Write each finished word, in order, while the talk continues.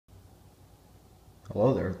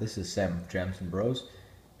Hello there, this is Sam with Gems and Bros,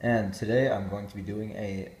 and today I'm going to be doing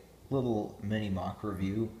a little mini mock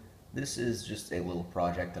review. This is just a little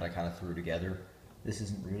project that I kind of threw together. This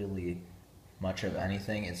isn't really much of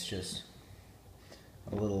anything, it's just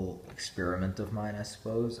a little experiment of mine, I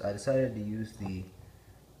suppose. I decided to use the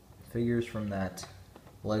figures from that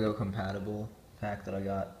Lego compatible pack that I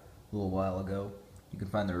got a little while ago. You can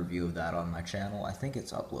find the review of that on my channel. I think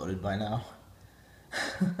it's uploaded by now.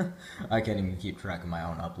 I can't even keep track of my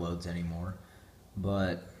own uploads anymore.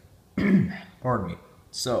 But, pardon me.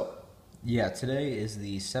 So, yeah, today is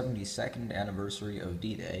the 72nd anniversary of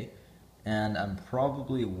D-Day, and I'm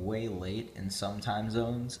probably way late in some time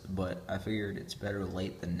zones, but I figured it's better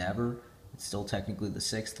late than never. It's still technically the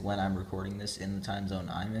 6th when I'm recording this in the time zone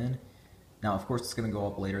I'm in. Now, of course, it's going to go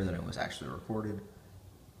up later than it was actually recorded,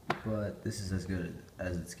 but this is as good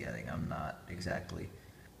as it's getting. I'm not exactly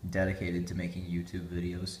dedicated to making YouTube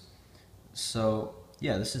videos. So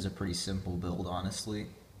yeah, this is a pretty simple build, honestly.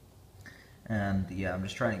 And yeah, I'm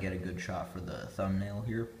just trying to get a good shot for the thumbnail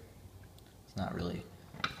here. It's not really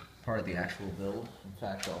part of the actual build. In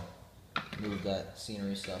fact, I'll move that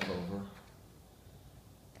scenery stuff over.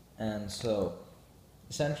 And so,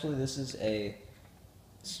 essentially this is a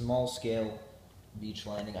small scale beach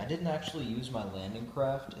landing. I didn't actually use my landing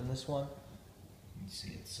craft in this one. You can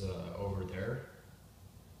see it's over there.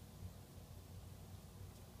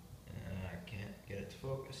 Get it to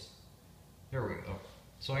focus. There we go.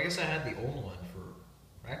 So I guess I had the old one for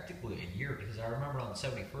practically a year, because I remember on the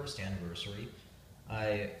 71st anniversary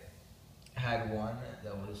I had one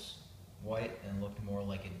that was white and looked more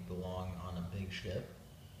like it belonged on a big ship.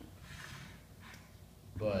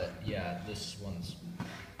 But yeah, this one's,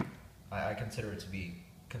 I consider it to be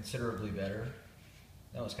considerably better.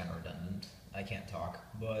 That was kind of redundant. I can't talk.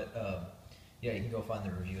 But yeah, you can go find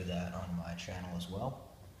the review of that on my channel as well.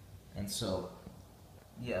 And so,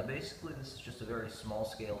 yeah, basically this is just a very small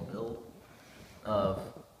scale build of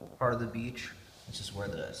part of the beach. This is where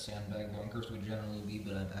the sandbag bunkers would generally be,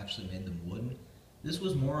 but I've actually made them wooden. This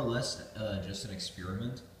was more or less just an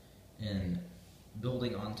experiment in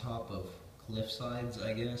building on top of cliff sides,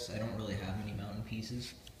 I guess. I don't really have many mountain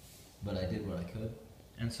pieces, but I did what I could.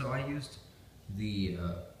 And so I used the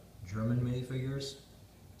German minifigures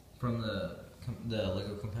from the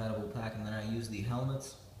Lego compatible pack, and then I used the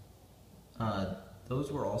helmets. Those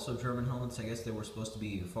were also German helmets. I guess they were supposed to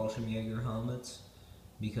be Fallschirmjäger helmets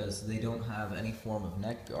because they don't have any form of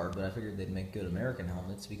neck guard, but I figured they'd make good American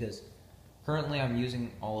helmets because currently I'm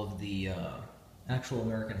using all of the actual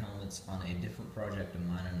American helmets on a different project of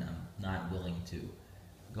mine, and I'm not willing to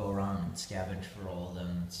go around and scavenge for all of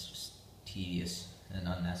them. It's just tedious and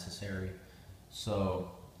unnecessary.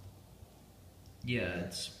 So, yeah,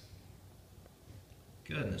 it's...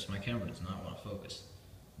 Goodness, my camera does not want to focus.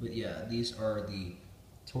 But yeah, these are the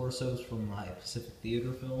torsos from my Pacific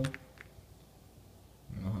Theater film.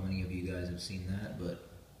 I don't know how many of you guys have seen that, but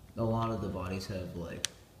a lot of the bodies have like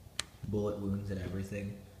bullet wounds and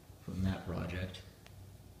everything from that project.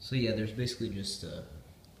 So yeah, there's basically just a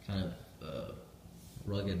kind of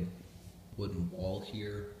rugged wooden wall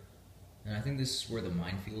here, and I think this is where the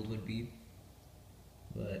minefield would be.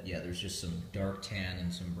 But yeah, there's just some dark tan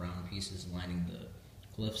and some brown pieces lining the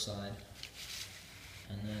cliffside.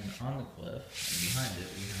 And then on the cliff, and behind it,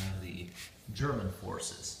 we have the German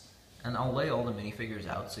forces. And I'll lay all the minifigures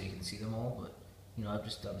out so you can see them all, but, you know, I've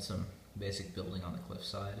just done some basic building on the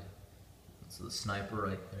cliffside. That's the sniper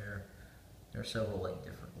right there. There are several, like,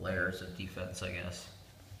 different layers of defense, I guess.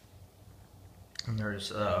 And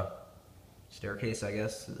there's a staircase, I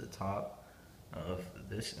guess, to the top of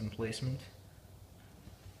this emplacement.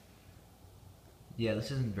 Yeah,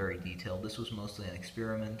 this isn't very detailed. This was mostly an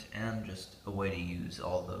experiment and just a way to use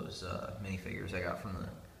all those minifigures I got from the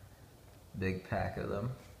big pack of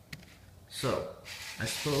them. So, I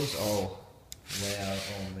suppose I'll lay out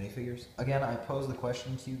all the minifigures. Again, I posed the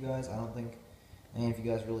question to you guys. I don't think any of you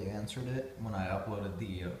guys really answered it when I uploaded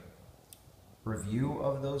the review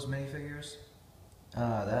of those minifigures,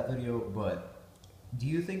 that video, but do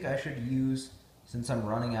you think I should use, since I'm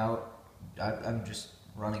running out, I'm just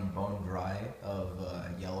running bone dry of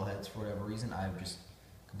yellowheads for whatever reason. I've just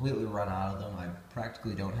completely run out of them. I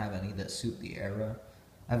practically don't have any that suit the era.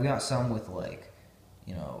 I've got some with, like,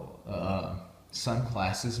 you know,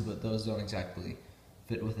 sunglasses, but those don't exactly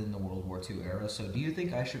fit within the World War II era. So do you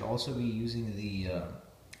think I should also be using the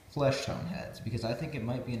flesh tone heads? Because I think it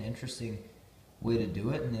might be an interesting way to do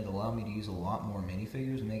it, and it'd allow me to use a lot more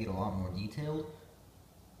minifigures and make it a lot more detailed,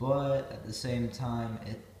 but at the same time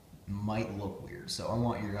it might look weird. So I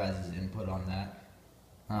want your guys' input on that.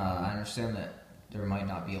 I understand that there might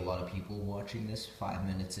not be a lot of people watching this 5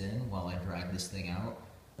 minutes in while I drag this thing out,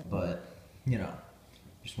 but, you know,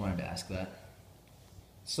 just wanted to ask that.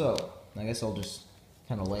 So, I guess I'll just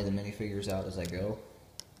kind of lay the minifigures out as I go.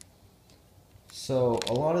 So,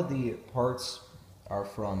 a lot of the parts are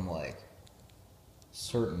from, like,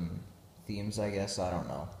 certain themes, I guess, I don't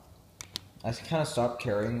know. I kind of stopped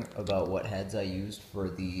caring about what heads I used for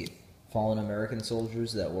the fallen American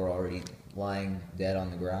soldiers that were already lying dead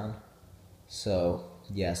on the ground. So,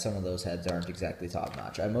 yeah, some of those heads aren't exactly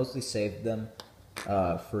top-notch. I mostly saved them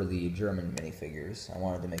for the German minifigures. I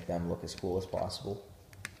wanted to make them look as cool as possible.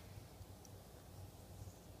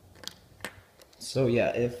 So, yeah,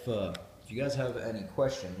 if you guys have any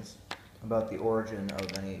questions about the origin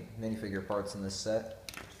of any minifigure parts in this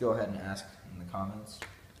set, just go ahead and ask in the comments.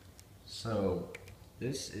 So,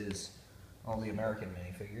 this is all the American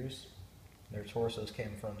minifigures. Their torsos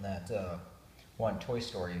came from that one Toy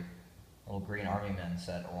Story little green army men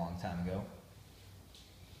set a long time ago.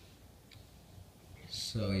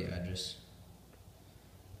 So yeah, just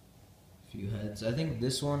a few heads. I think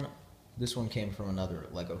this one came from another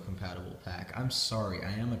Lego compatible pack. I'm sorry,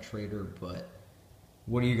 I am a trader, but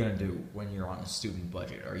what are you gonna do when you're on a student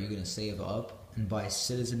budget? Are you gonna save up and buy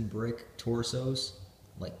Citizen Brick torsos,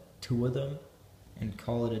 like 2 of them, and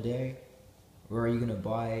call it a day? Or are you gonna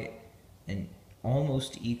buy an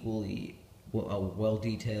almost equally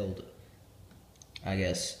well-detailed, I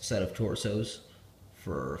guess, set of torsos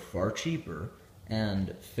for far cheaper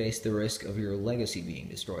and face the risk of your legacy being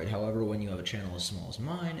destroyed? However, when you have a channel as small as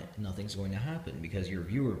mine, nothing's going to happen because your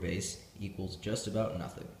viewer base equals just about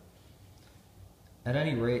nothing. At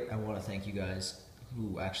any rate, I want to thank you guys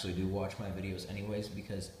who actually do watch my videos anyways,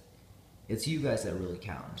 because it's you guys that really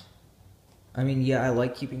count. I mean, yeah, I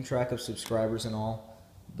like keeping track of subscribers and all,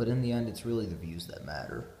 but in the end, it's really the views that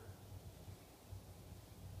matter.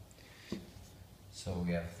 So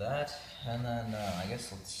we have that, and then I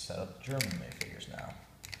guess let's set up German minifigures now.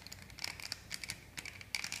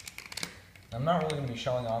 I'm not really going to be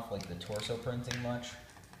showing off like the torso printing much,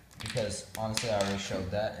 because honestly I already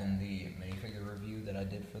showed that in the minifigure review that I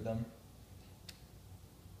did for them.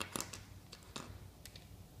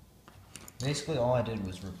 Basically all I did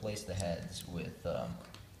was replace the heads with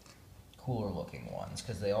cooler looking ones,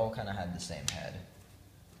 because they all kind of had the same head.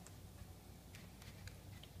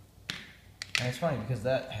 And it's funny because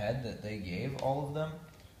that head that they gave all of them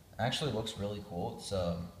actually looks really cool. It's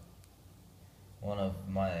one of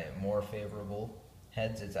my more favorable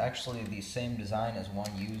heads. It's actually the same design as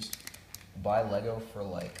one used by Lego for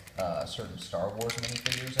like certain Star Wars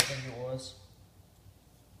minifigures, I think it was.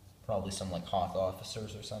 Probably some like Hoth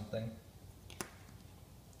officers or something.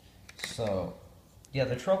 So, yeah,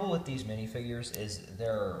 the trouble with these minifigures is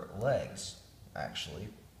their legs, actually.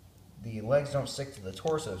 The legs don't stick to the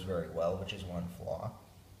torsos very well, which is one flaw.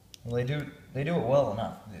 Well, they do it well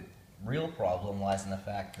enough. The real problem lies in the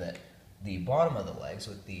fact that the bottom of the legs,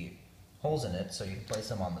 with the holes in it, so you can place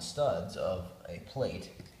them on the studs of a plate,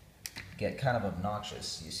 get kind of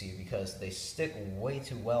obnoxious, you see, because they stick way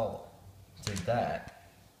too well to that.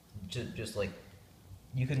 Just like,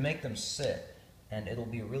 you can make them sit, and it'll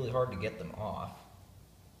be really hard to get them off.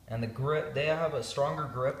 And the grip, they have a stronger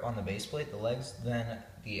grip on the base plate, the legs, than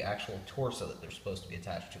the actual torso that they're supposed to be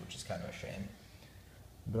attached to, which is kind of a shame.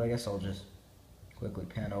 But I guess I'll just quickly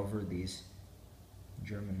pan over these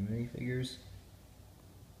German minifigures.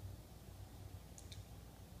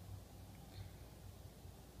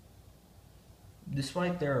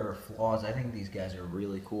 Despite their flaws, I think these guys are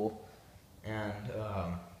really cool. And,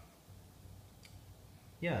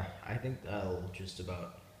 yeah, I think that'll just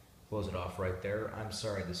about close it off right there. I'm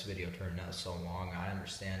sorry this video turned out so long. I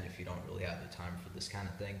understand if you don't really have the time for this kind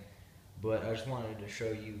of thing. But I just wanted to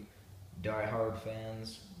show you die-hard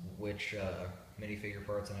fans which minifigure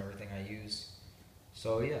parts and everything I use.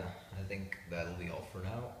 So yeah, I think that'll be all for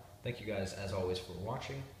now. Thank you guys as always for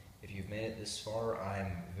watching. If you've made it this far,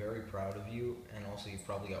 I'm very proud of you, and also you've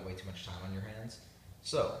probably got way too much time on your hands.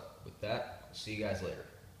 So, with that, I'll see you guys later.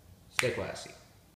 Stay classy.